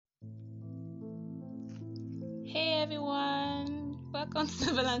everyone. Welcome to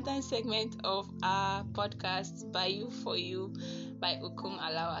the Valentine segment of our podcast by You for You by Utiangbeshie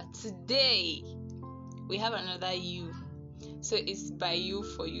Alawa. Today we have another you. So it's by You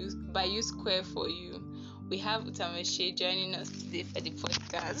for You, by You Square for You. We have Utiangbeshie joining us today for the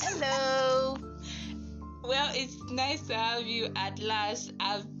podcast. Hello. Well, it's nice to have you at last.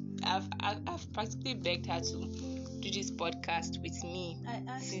 I've practically begged her to do this podcast with me. I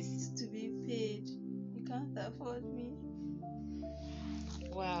asked to be paid. You can't afford me.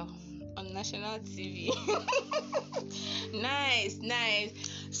 Wow, on national TV. Nice.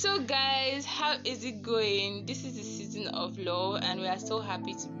 So guys, how is it going? This is the season of love and we are so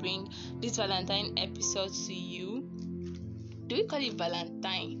happy to bring this Valentine episode to you. Do we call it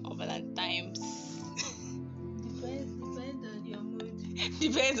Valentine or Valentine's? Depends on your mood.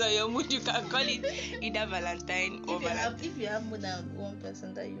 Depends on your mood. You can call it either Valentine or Valentine. If you have more than one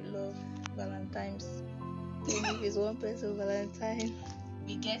person that you love, Valentine's. Then if it's one person, Valentine.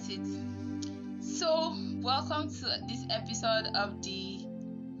 We get it. So, welcome to this episode of the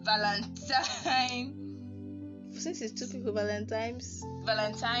Valentine. Since it's two people, Valentine's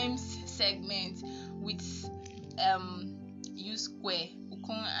segment with U Square,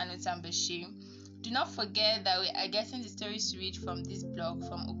 Ukun and Utiangbeshie. Do not forget that we are getting the stories to read from this blog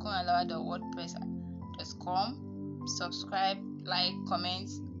from ukunalawa.wordpress.com. Subscribe, like,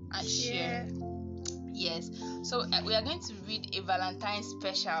 comment, and share. Yes. So we are going to read a Valentine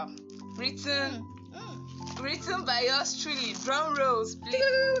special written by yours truly. Drum rolls, please.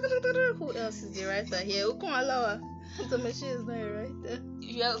 Who else is the writer here? Utiangbeshie Alawa. is not a writer.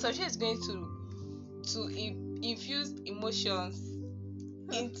 Yeah, so she is going to infuse emotions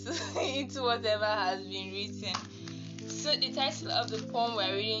into whatever has been written. So the title of the poem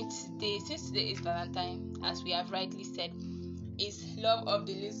we're reading today, since today is Valentine, as we have rightly said, is Love of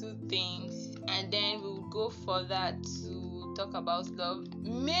the Little Things. And then we'll go further to talk about love.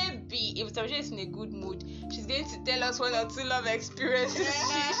 Maybe if Utiangbeshie is in a good mood, she's going to tell us one or two love experiences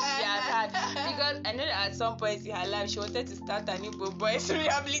she has had. Because I know that at some point in her life she wanted to start a new boys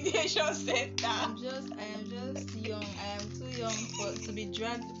rehabilitation center. I am just young. I am too young to be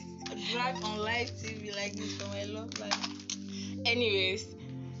dragged on live TV like this for my love life. Anyways,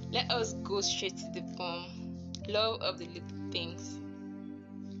 let us go straight to the poem. Love of the Little Things.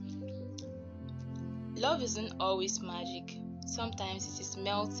 Love isn't always magic. Sometimes it is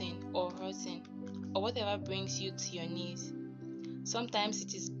melting or hurting or whatever brings you to your knees. Sometimes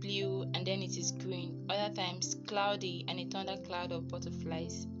it is blue and then it is green. Other times cloudy and a thundercloud of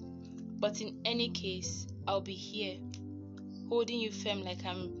butterflies. But in any case, I'll be here, holding you firm like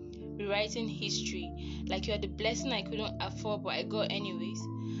I'm rewriting history, like you are the blessing I couldn't afford but I got anyways.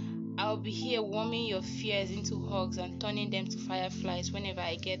 I'll be here warming your fears into hugs and turning them to fireflies whenever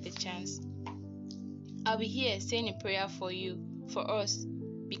I get the chance. I'll be here saying a prayer for you, for us,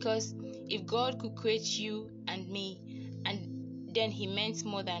 because if God could create you and me, and then He meant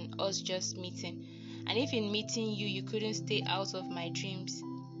more than us just meeting, and if in meeting you couldn't stay out of my dreams,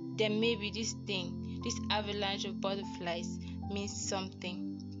 then maybe this avalanche of butterflies means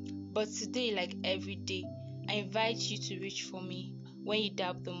something. But today, like every day, I invite you to reach for me when you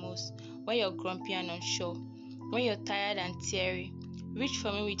doubt the most, when you're grumpy and unsure, when you're tired and teary. Reach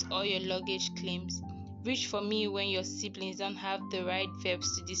for me with all your luggage claims. Reach for me when your siblings don't have the right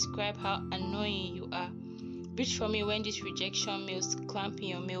verbs to describe how annoying you are. Reach for me when these rejection mails clamp in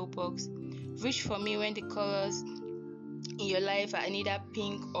your mailbox. Reach for me when the colors in your life are neither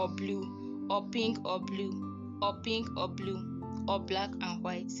pink or blue, or pink or blue, or pink or blue, or black and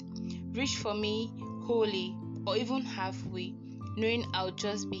white. Reach for me wholly, or even halfway, knowing I'll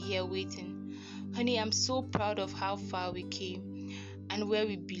just be here waiting. Honey, I'm so proud of how far we came and where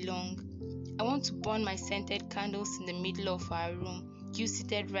we belong. I want to burn my scented candles in the middle of our room, you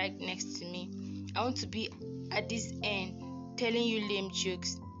seated right next to me. I want to be at this end, telling you lame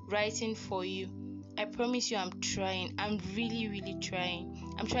jokes, writing for you. I promise you I'm trying. I'm really trying.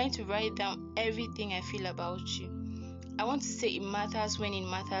 I'm trying to write down everything I feel about you. I want to say it matters when it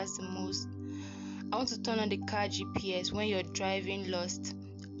matters the most. I want to turn on the car GPS when you're driving lost.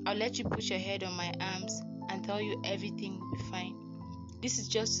 I'll let you put your head on my arms and tell you everything will be fine. This is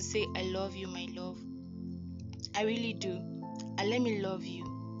just to say I love you, my love. I really do. And let me love you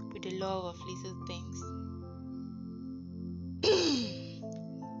with the love of little things.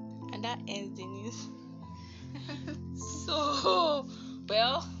 And that ends the news. So,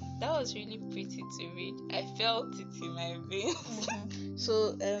 well, that was really pretty to read. I felt it in my veins.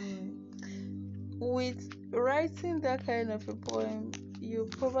 So, with writing that kind of a poem, you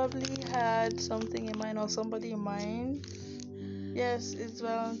probably had something in mind or somebody in mind. Yes, it's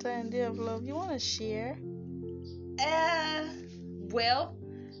Valentine, Day of Love. You want to share? Well,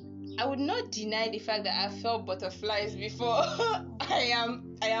 I would not deny the fact that I felt butterflies before. I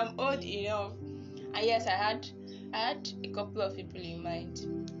am old enough, and yes, I had a couple of people in mind.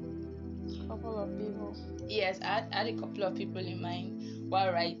 Couple of people. Yes, I had a couple of people in mind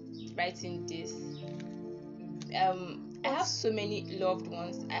while writing this. I have so many loved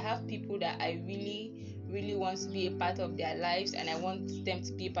ones. I have people that I really want to be a part of their lives, and I want them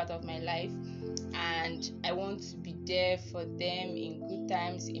to be a part of my life, and I want to be there for them in good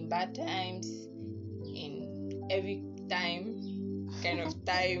times, in bad times, in every time kind of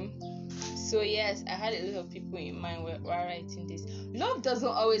time. So yes, I had a lot of people in mind while writing this. Love doesn't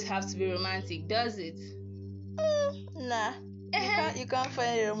always have to be romantic, does it? Nah. You can't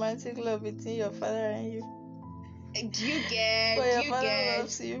find a romantic love between your father and you. Do you get? But your father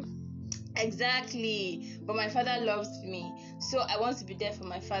loves you. Exactly. But my father loves me, so I want to be there for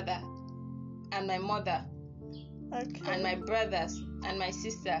my father and my mother, and my brothers and my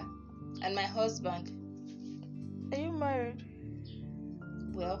sister and my husband. Are you married?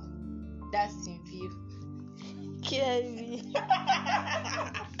 Well, that's in view. KIV.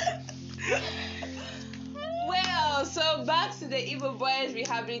 Well, so back to the Igbo Boys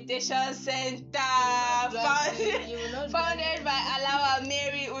Rehabilitation Center, founded by Alawa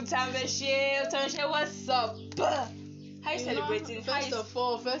Mary Utiangbeshie. Utiangbeshie, what's up? How are you celebrating? First of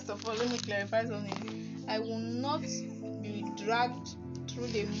all, let me clarify something. I will not be dragged through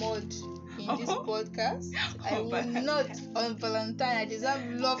the mud in this podcast. I will not. On Valentine, I deserve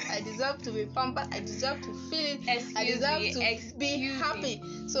love. I deserve to be pampered. I deserve to feel it. I deserve to be happy.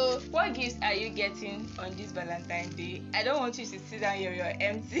 So, what gifts are you getting on this Valentine's Day? I don't want you to sit down here. You're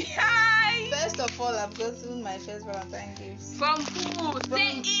empty. Hi. First of all, I've gotten my first Valentine gifts. From who?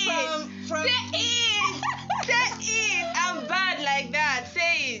 Say it. I'm bad like that.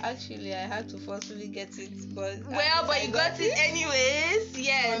 Say it. Actually, I had to forcefully get it, but you got it anyways.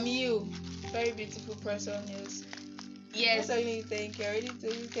 Yes. From you. Very beautiful person, yes. Yes. I'm telling you thank you. I already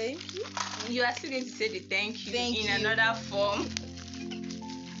told you thank you. You are still going to say the thank you in another form.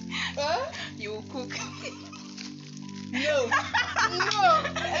 You will cook. No.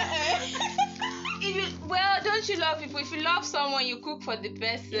 Don't you love people? If you love someone, you cook for the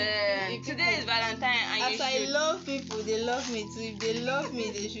person. Today is Valentine, and as I love people, they love me too. If they love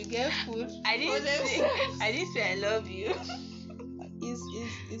me, they should get food. I didn't say I love you.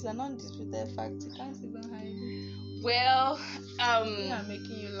 It's an undisputed fact. You can't even hide it. Well, I'm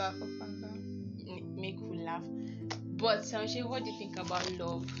making you laugh up and down. Make you laugh. But Sanche, what do you think about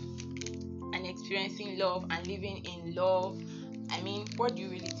love and experiencing love and living in love? I mean, what do you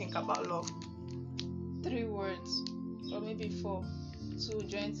really think about love? 3 words, or maybe 4, to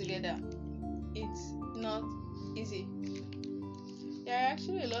join together. It's not easy. There are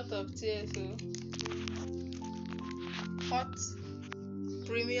actually a lot of tears, so hot,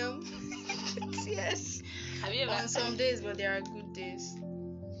 premium tears. Have you ever? On some days, but there are good days.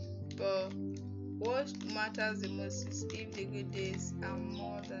 But what matters the most is if the good days are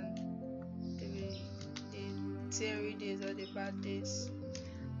more than the teary days or the bad days.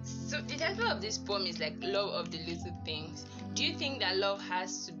 So the title of this poem is like love of the little things. Do you think that love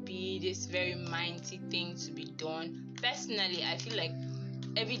has to be this very mighty thing to be done? Personally, I feel like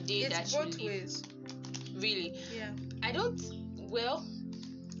every day it's that both you live, ways. Really. Yeah. I don't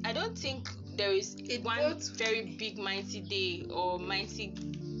think there is one very big mighty day or mighty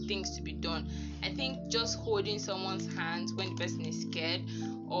things to be done. I think just holding someone's hand when the person is scared,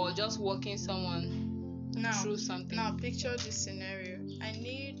 or just walking someone through something. Now picture this scenario.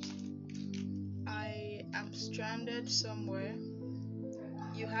 I am stranded somewhere.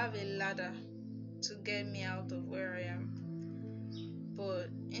 You have a ladder to get me out of where I am. But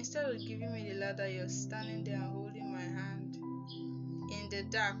instead of giving me the ladder, you're standing there and holding my hand. In the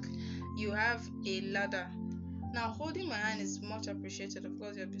dark, you have a ladder. Now, holding my hand is much appreciated. Of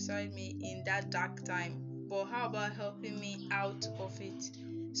course, you're beside me in that dark time. But how about helping me out of it?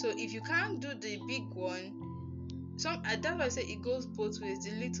 So if you can't do the big one, that's why I say it goes both ways.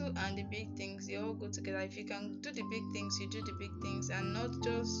 The little and the big things, they all go together. If you can do the big things, you do the big things, and not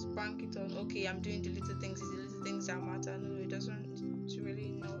just bank it on, okay, I'm doing the little things. It's the little things that matter. No, it doesn't. It's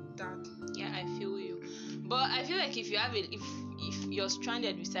really not that. Yeah, I feel you. But I feel like if you're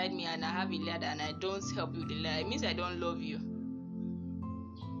stranded beside me and I have a ladder and I don't help you with the ladder, it means I don't love you.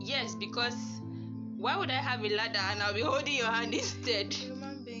 Yes, because why would I have a ladder and I'll be holding your hand instead?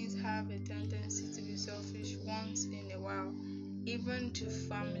 Human beings have a tendency to be selfish once in a while. Even to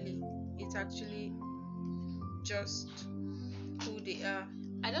family, it's actually just who they are.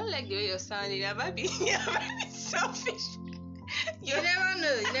 I don't like the way you're sounding. Have I been selfish? You never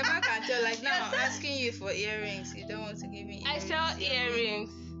know. You never can tell. Like now, I'm asking you for earrings. You don't want to give me I earrings. sell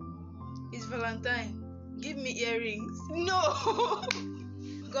earrings. It's Valentine. Give me earrings. No.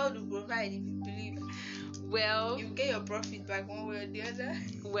 God will provide if you believe. Well, You get your profit back one way or the other.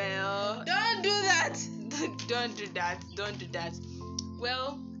 Well, Don't do that. Don't do that. Don't do that.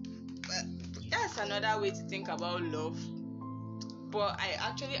 Well, that's another way to think about love. But I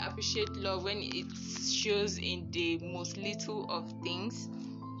actually appreciate love when it shows in the most little of things.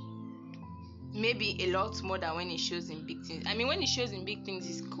 Maybe a lot more than when it shows in big things. I mean, when it shows in big things,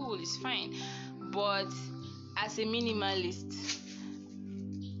 it's cool, it's fine. But as a minimalist,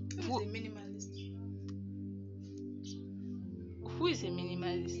 Who is a minimalist? Who is a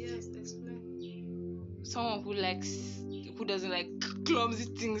minimalist? Yes, explain. Someone who doesn't like clumsy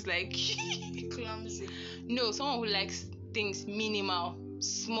things like Clumsy. No, someone who likes things minimal,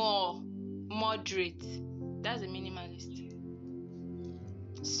 small, moderate. That's a minimalist.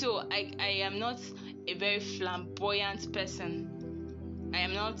 So I am not a very flamboyant person. I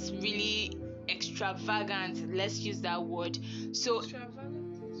am not really extravagant. Let's use that word. So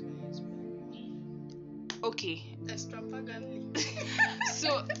Extravagant is when you spend okay. extravagantly.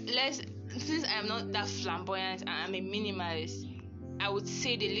 So since I am not that flamboyant and I'm a minimalist, I would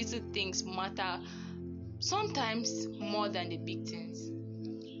say the little things matter sometimes more than the big things.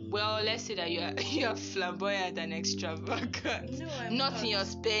 Well, let's say that you are flamboyant and extravagant. No, I'm not not. in your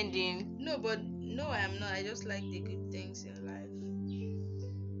spending. No, I am not. I just like the good things in life.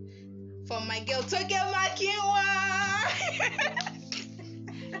 For my girl, Toke Makinwa.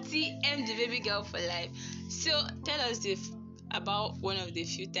 TM the baby girl for life. So tell us about one of the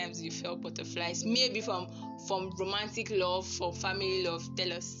few times you felt butterflies. Maybe from romantic love, from family love.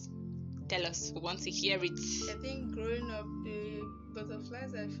 Tell us. We want to hear it. I think growing up, the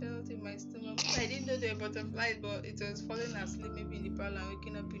butterflies I felt in my stomach. I didn't know they were butterflies, but it was falling asleep maybe in the parlor and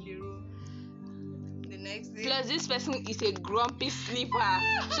waking up in the room the next day. Plus, this person is a grumpy sleeper,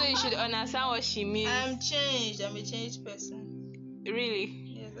 so you should understand what she means. I'm changed. I'm a changed person. Really?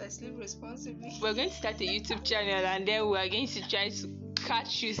 Yes, I sleep responsibly. We're going to start a YouTube channel and then we're going to try to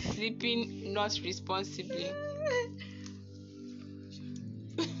catch you sleeping not responsibly.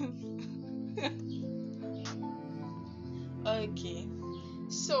 Okay,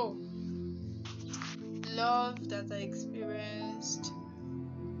 so love that I experienced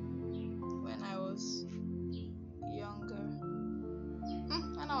when I was younger.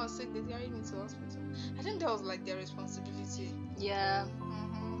 When I was sick, they carried me to hospital. I think that was like their responsibility. Yeah.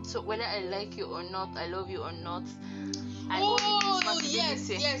 So whether I like you or not, I love you or not, I owe you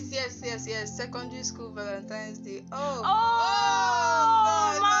responsibility. Yes. Secondary school Valentine's Day.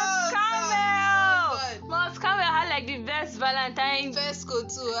 Mount Carmel had like the best Valentine's. Fesco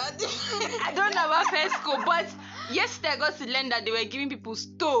too. I don't know about Fesco, but yesterday I got to learn that they were giving people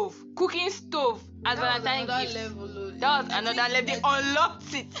cooking stove as Valentine's gift. That was another level. They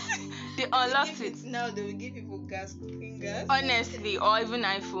unlocked it. They unlocked it. Now they will give people cooking gas. Honestly, or even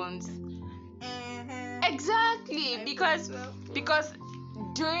iPhones. Exactly, because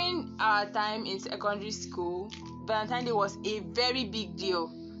during our time in secondary school, Valentine's Day was a very big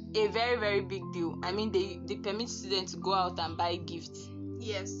deal. A very, very big deal. I mean, they permit students to go out and buy gifts.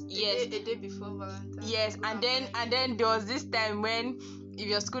 Yes. A day before Valentine's. Yes, and then there was this time when if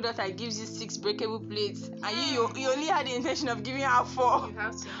your school daughter gives you 6 breakable plates and you only had the intention of giving her 4,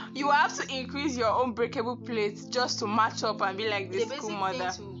 you have to increase your own breakable plates just to match up and be like the school mother. The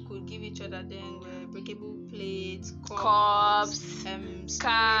basic things we could give each other then were breakable plates, cups,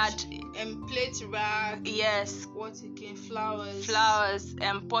 card, plate rack. Yes. What again? Flowers,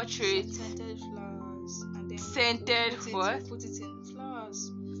 portraits. Scented flowers, and then scented what? Put it in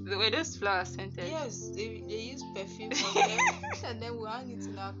flowers. Were those flowers scented? Yes, they use perfume on them, and then we hang it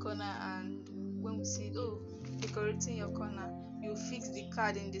in our corner. And when we see decorating your corner, you fix the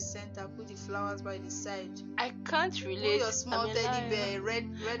card in the center, put the flowers by the side. I can't relate. Put your small teddy bear, red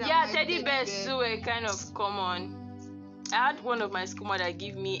and white teddy bears too were kind of common. I had one of my school mother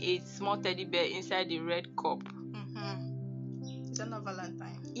give me a small teddy bear inside the red cup. Is that not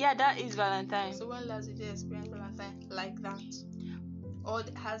Valentine? Yeah, that is Valentine. So when last did you experience Valentine like that? Or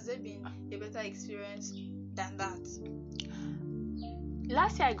has there been a better experience than that?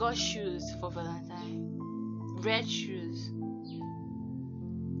 Last year I got shoes for Valentine. Red shoes.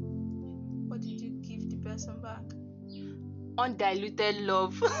 What did you give the person back? Undiluted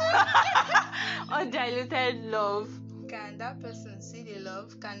love. Undiluted love. Can that person see the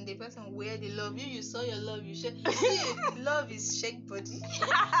love? Can the person wear the love? You saw your love, you shake. See, love is shake body.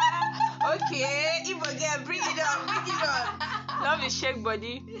 Okay, if again, bring it on. Love is shake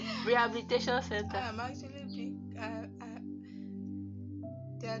body. Rehabilitation center. I'm actually big.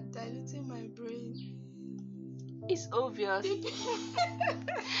 are diluting my brain. It's obvious.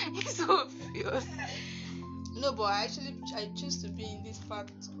 It's obvious. No, but I choose to be in this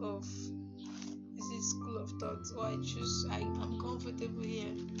part of this school of thought, or I'm comfortable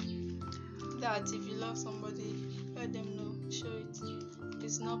here. That if you love somebody, let them know, show it.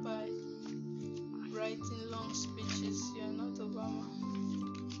 It's not by writing long speeches. You are not Obama.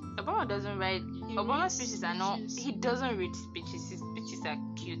 Obama doesn't write. Obama's speeches are not. He doesn't read speeches. His speeches are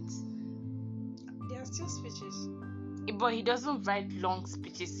cute. They are still speeches. But he doesn't write long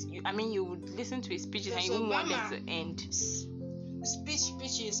speeches. You would listen to his speeches and you wouldn't want them to end.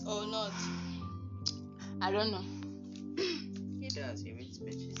 Speeches or not? I don't know. He does. He reads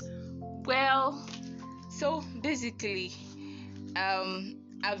speeches. Well, so basically,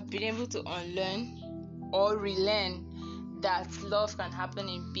 I've been able to unlearn or relearn that love can happen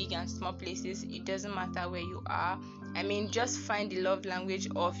in big and small places. It doesn't matter where you are. Just find the love language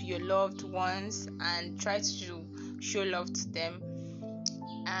of your loved ones and try to show love to them.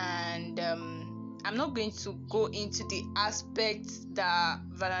 And I'm not going to go into the aspects that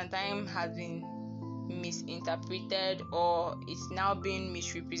Valentine has been misinterpreted or it's now being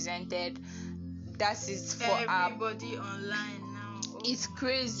misrepresented. That is for everybody online now. It's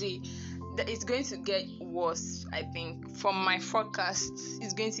crazy. It's going to get worse. I think from my forecast,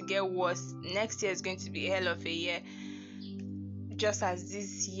 it's going to get worse. Next year is going to be a hell of a year, just as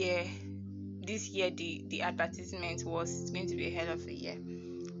this year the advertisement was going to be a hell of a year.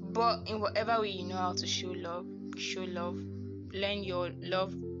 But in whatever way you know how to show love. Learn your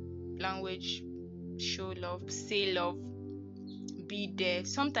love language. Show love, say love, be there.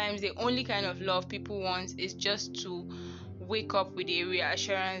 Sometimes the only kind of love people want is just to wake up with a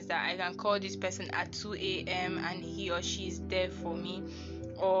reassurance that I can call this person at 2 a.m. and he or she is there for me,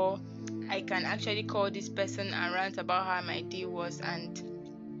 or I can actually call this person and rant about how my day was, and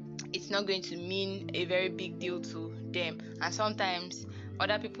it's not going to mean a very big deal to them. And sometimes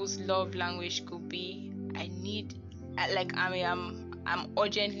other people's love language could be I'm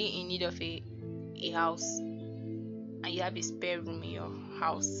urgently in need of a house, and you have a spare room in your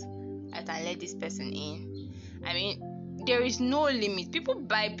house. I can let this person in. There is no limit. People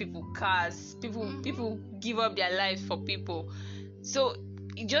buy people cars. People give up their lives for people. So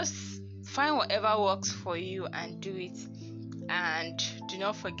you just find whatever works for you and do it. And do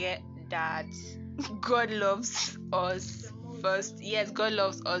not forget that God loves us first. Yes, God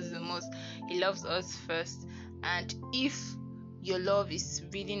loves us the most. He loves us first. And if your love is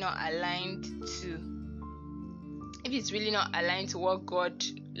really not aligned to what God,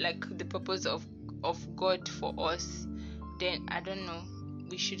 like the purpose of God for us, then I don't know,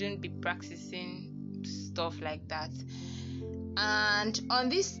 we shouldn't be practicing stuff like that. And on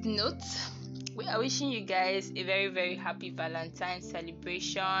this note, we are wishing you guys a very, very happy Valentine's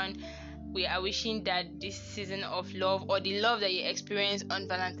celebration. We are wishing that this season of love, or the love that you experience on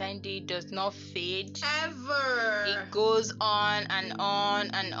Valentine's Day, does not fade ever. It goes on and on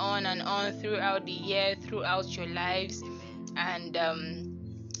and on and on throughout the year, throughout your lives. And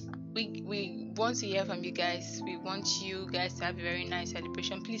we want to hear from you guys. We want you guys to have a very nice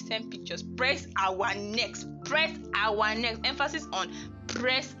celebration. Please send pictures. Press our necks. Emphasis on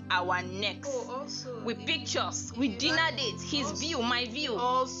press our necks. Also, with pictures, with dinner dates, his view, my view.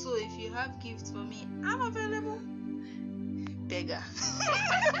 Also, if you have gifts for me, I'm available. Beggar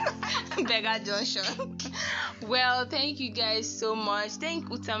Junction. Well, thank you guys so much. Thank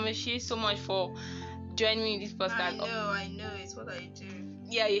Utiangbeshie so much for joining me in this podcast. I know, it's what I do.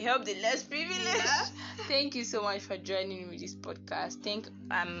 Yeah, you help the less privileged. Yeah. Thank you so much for joining me with this podcast.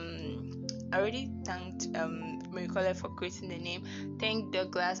 I already thanked Miracle for creating the name.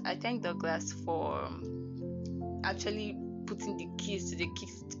 I thank Douglas for actually putting the keys to the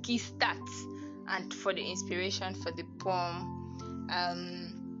key stats and for the inspiration for the poem.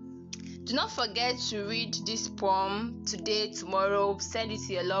 Do not forget to read this poem today, tomorrow. Send it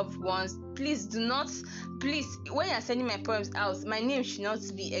to your loved ones. Please, when you're sending my poems out, my name should not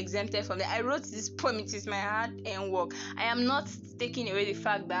be exempted from it. I wrote this poem. It is my hard-earned work. I am not taking away the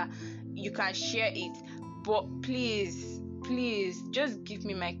fact that you can share it, but please just give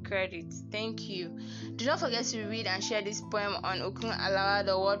me my credit. Thank you. Do not forget to read and share this poem on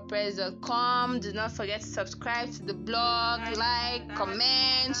okunaalawa.wordpress.com. Do not forget to subscribe to the blog, like,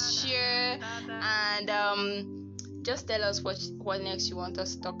 comment, share, and just tell us what next you want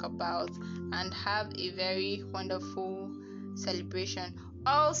us to talk about, and have a very wonderful celebration.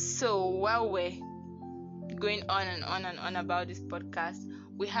 Also, while we're going on and on and on about this podcast,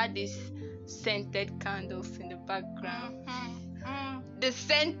 we had these scented candles in the background. The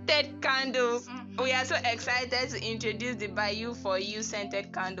scented candles. We are so excited to introduce the By You for You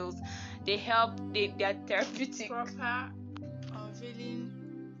scented candles. They are therapeutic. Proper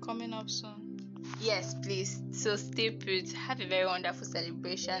unveiling coming up soon. Yes, please. So stay put. Have a very wonderful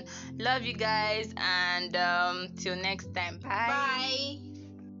celebration. Love you guys, and till next time. Bye. Bye.